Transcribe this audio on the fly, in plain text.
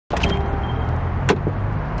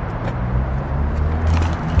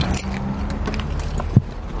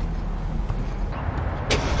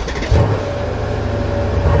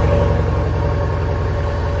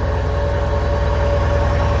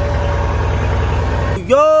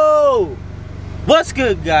What's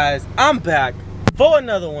good, guys? I'm back for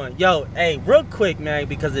another one. Yo, hey, real quick, man,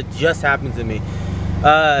 because it just happened to me.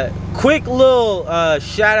 Quick little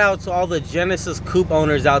shout out to all the Genesis Coupe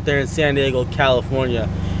owners out there in San Diego, California.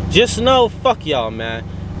 Just know, fuck y'all, man.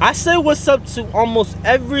 I say what's up to almost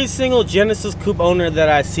every single Genesis Coupe owner that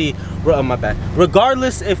I see. My bad.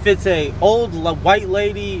 Regardless if it's a old white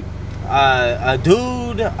lady, a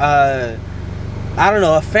dude, I don't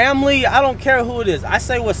know, a family, I don't care who it is. I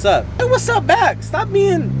say what's up. Hey, what's up back? Stop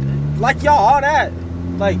being like y'all, all that.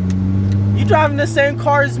 Like, you driving the same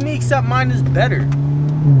car as me, except mine is better.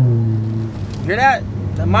 Hear that?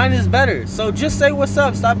 Mine is better. So just say what's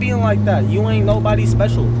up. Stop being like that. You ain't nobody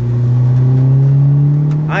special.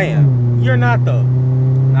 I am. You're not though.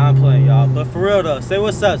 Nah, I'm playing, y'all. But for real though, say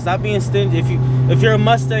what's up. Stop being stingy. If you're a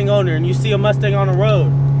Mustang owner and you see a Mustang on the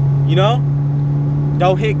road, you know,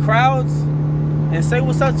 don't hit crowds. And say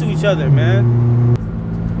what's up to each other,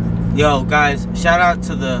 man. Yo, guys, shout out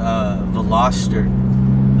to the Veloster,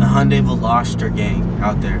 the Hyundai Veloster gang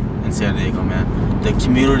out there in San Diego, man. The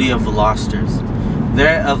community of Velosters.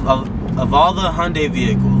 They're of all the Hyundai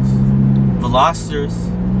vehicles, Velosters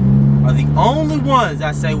are the only ones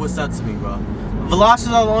that say what's up to me, bro.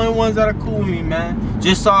 Velosters are the only ones that are cool with me, man.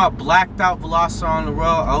 Just saw a blacked out Veloster on the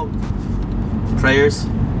road. Oh, prayers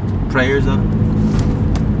up.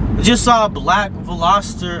 Just saw a black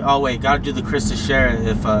Veloster. Oh wait, gotta do the Chris to share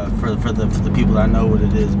if for the people that know what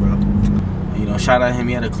it is, bro. You know, shout out him.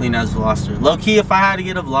 He had a clean ass Veloster. Low key, if I had to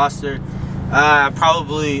get a Veloster, I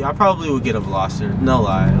probably would get a Veloster. No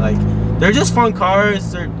lie. Like, they're just fun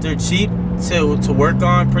cars. They're cheap to work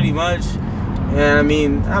on, pretty much. And I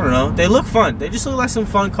mean, I don't know. They look fun. They just look like some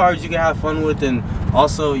fun cars you can have fun with, and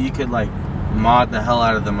also you could like mod the hell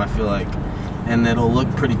out of them. I feel like, and it'll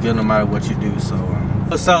look pretty good no matter what you do.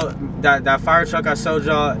 So that fire truck I showed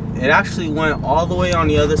y'all, it actually went all the way on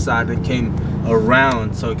the other side. It came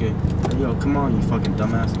around so it could, yo, come on, you fucking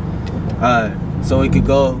dumbass. So it can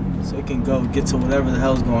go get to whatever the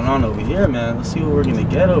hell's going on over here, man. Let's see what we're gonna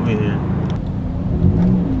get over here.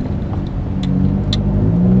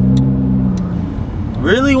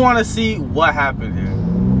 Really want to see what happened here.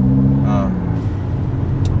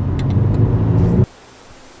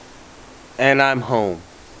 And I'm home.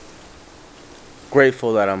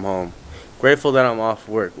 Grateful that I'm home. Grateful that I'm off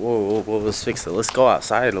work. Whoa, let's fix it. Let's go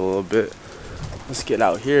outside a little bit. Let's get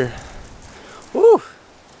out here. Woo!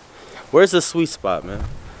 Where's the sweet spot, man?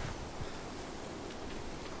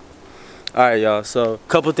 Alright, y'all. So, a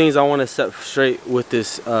couple things I want to set straight with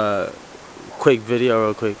this quick video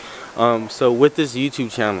real quick. So, with this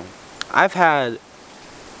YouTube channel, I've had...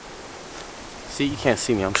 See, you can't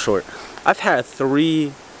see me. I'm short. I've had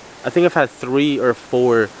three or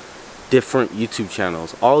four different YouTube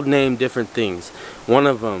channels, all named different things. One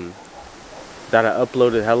of them that I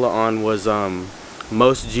uploaded hella on was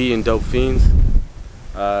Most G and Dope Fiends,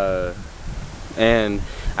 and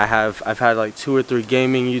I've had like 2 or 3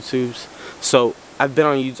 gaming YouTubes. So I've been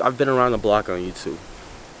on YouTube. I've been around the block on YouTube.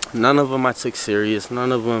 None of them I took serious.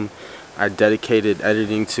 None of them I dedicated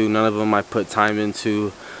editing to. None of them I put time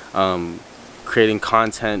into creating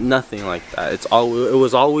content. Nothing like that. It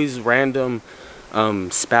was always random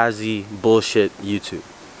spazzy bullshit YouTube.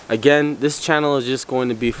 Again, this channel is just going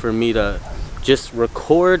to be for me to just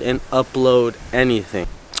record and upload anything.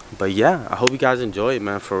 But yeah, I hope you guys enjoy it,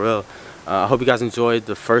 man, for real. I hope you guys enjoyed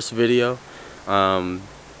the first video.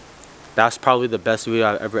 That's probably the best video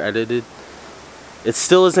I've ever edited. It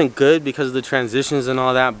still isn't good because of the transitions and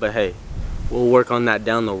all that, but hey, we'll work on that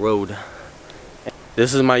down the road.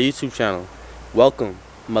 This is my YouTube channel. Welcome,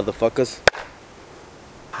 motherfuckers.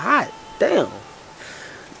 Hot damn.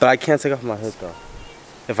 But I can't take off my hood though.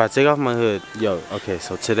 If I take off my hood, yo, okay,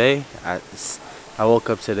 so today, I woke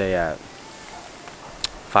up today at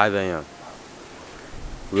 5 a.m.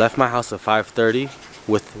 Left my house at 5:30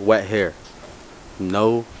 with wet hair.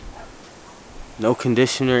 No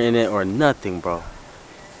conditioner in it or nothing, bro.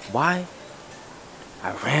 Why?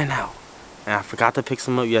 I ran out. And I forgot to pick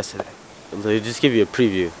some up yesterday. Let me just give you a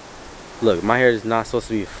preview. Look, my hair is not supposed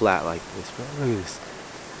to be flat like this, bro. Look at this.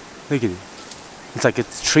 Look at it. It's like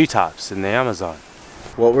it's treetops in the Amazon.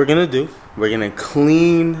 What we're gonna do, we're gonna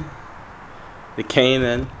clean the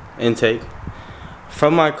K&N intake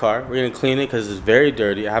from my car. We're gonna clean it because it's very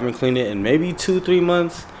dirty. I haven't cleaned it in maybe 2-3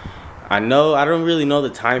 months. I don't really know the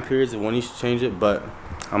time periods of when you should change it, but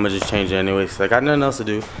I'm gonna just change it anyway because I got nothing else to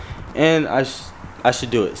do, and I should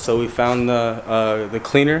do it. So we found the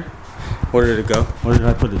cleaner. Where did it go? Where did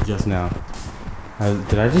I put it just now?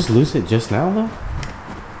 Did I just lose it just now though?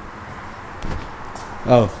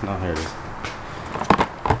 Oh, no, here it is.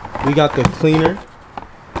 We got the cleaner.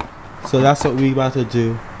 So that's what we about to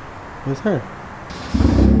do with her.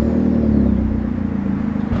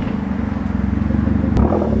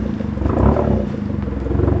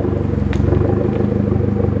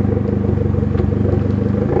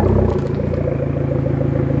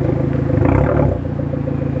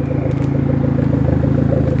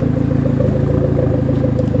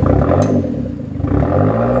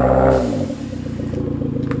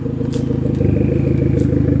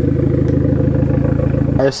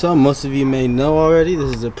 Alright, so most of you may know already,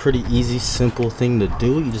 this is a pretty easy, simple thing to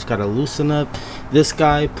do. You just gotta loosen up this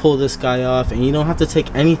guy, pull this guy off, and you don't have to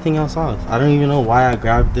take anything else off. I don't even know why I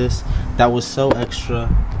grabbed this. That was so extra.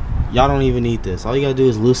 Y'all don't even need this. All you gotta do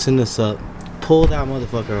is loosen this up, pull that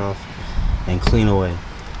motherfucker off, and clean away.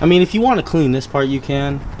 I mean, if you want to clean this part, you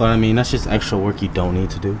can, but I mean, that's just extra work you don't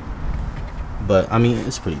need to do. But I mean,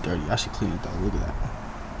 it's pretty dirty. I should clean it though. Look at that.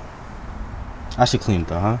 I should clean it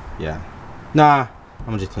though, huh? Yeah. Nah. I'm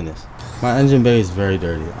gonna just clean this. My engine bay is very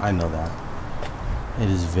dirty. I know that. It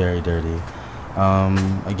is very dirty.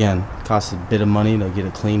 Again, costs a bit of money to get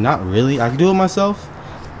it clean. Not really. I can do it myself.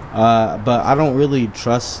 But I don't really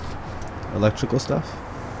trust electrical stuff.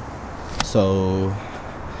 So,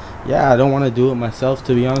 yeah, I don't want to do it myself,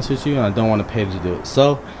 to be honest with you. And I don't want to pay to do it.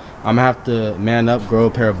 So, I'm gonna have to man up, grow a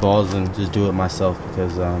pair of balls, and just do it myself.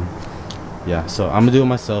 Because, yeah, so I'm gonna do it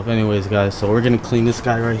myself. Anyways, guys, so we're gonna clean this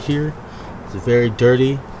guy right here. It's very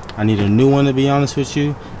dirty. I need a new one, to be honest with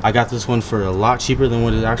you. I got this one for a lot cheaper than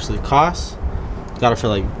what it actually costs. Got it for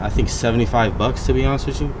like, I think 75 bucks, to be honest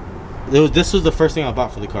with you. This was the first thing I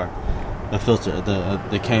bought for the car. The filter,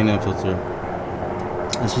 the K&N filter.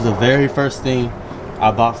 This was the very first thing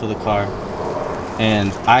I bought for the car.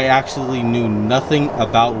 And I actually knew nothing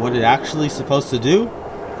about what it actually supposed to do.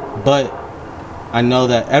 But I know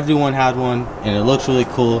that everyone had one and it looks really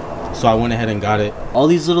cool. So I went ahead and got it. All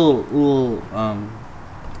these little, I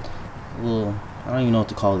don't even know what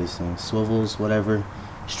to call these things. Swivels, whatever,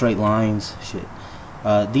 straight lines, shit.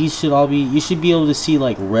 These should all be, you should be able to see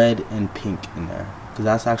like red and pink in there, because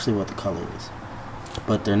that's actually what the color is.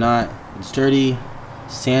 But they're not. It's dirty,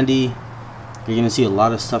 sandy. You're gonna see a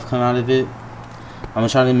lot of stuff come out of it. I'm gonna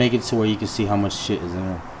try to make it to where you can see how much shit is in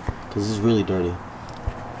there, because it's really dirty.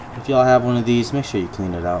 If y'all have one of these, make sure you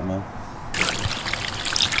clean it out, man.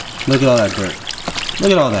 Look at all that dirt.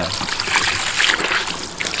 Look at all that.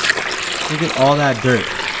 Look at all that dirt.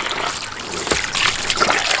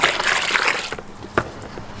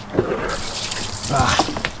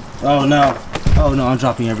 Ah. Oh no. Oh no, I'm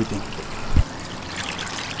dropping everything.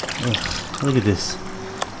 Ugh. Look at this.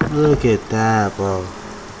 Look at that, bro.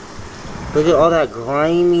 Look at all that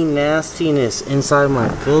grimy nastiness inside my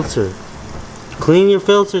filter. Clean your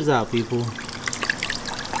filters out, people.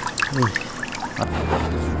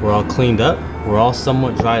 We're all cleaned up. We're all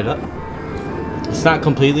somewhat dried up. It's not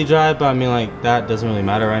completely dry, but I mean, like, that doesn't really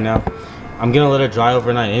matter right now. I'm gonna let it dry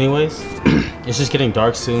overnight anyways. It's just getting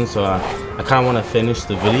dark soon, so I kind of want to finish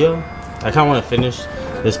the video. I kind of want to finish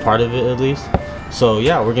this part of it at least. So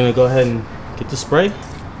yeah, we're gonna go ahead and get the spray,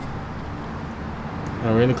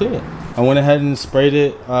 and we're gonna clean it. I went ahead and sprayed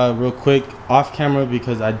it real quick off camera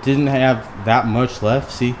because I didn't have that much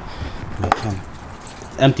left. See,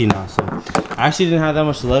 it's empty now, so I actually didn't have that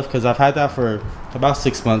much left because I've had that for about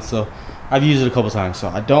 6 months, so I've used it a couple times. So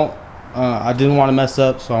I didn't want to mess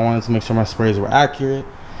up, so I wanted to make sure my sprays were accurate.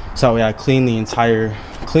 So yeah, I clean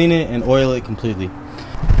it and oil it completely.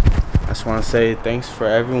 I just want to say thanks for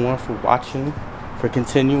everyone for watching, for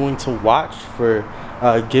continuing to watch, for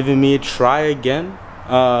giving me a try again.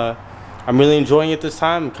 I'm really enjoying it this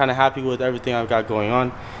time. I'm kind of happy with everything I've got going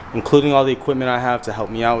on, including all the equipment I have to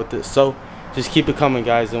help me out with this. So just keep it coming,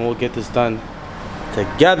 guys, and we'll get this done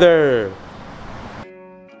together.